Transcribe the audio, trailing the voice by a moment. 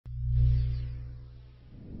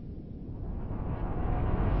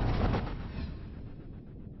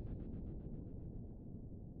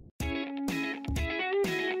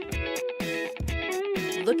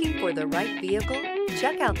Looking for the right vehicle?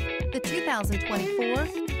 Check out the 2024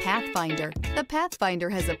 Pathfinder. The Pathfinder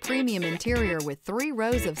has a premium interior with 3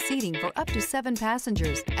 rows of seating for up to 7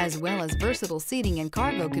 passengers, as well as versatile seating and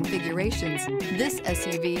cargo configurations. This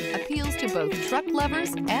SUV appeals to both truck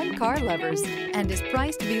lovers and car lovers and is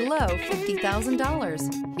priced below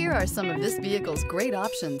 $50,000. Here are some of this vehicle's great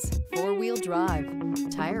options: 4-wheel drive,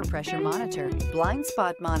 tire pressure monitor, blind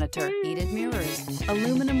spot monitor, heated mirrors,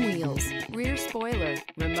 aluminum wheels, rear spoiler,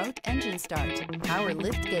 remote engine start, power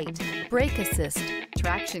lift gate, brake assist,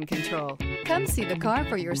 traction control. Come see the car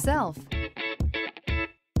for yourself.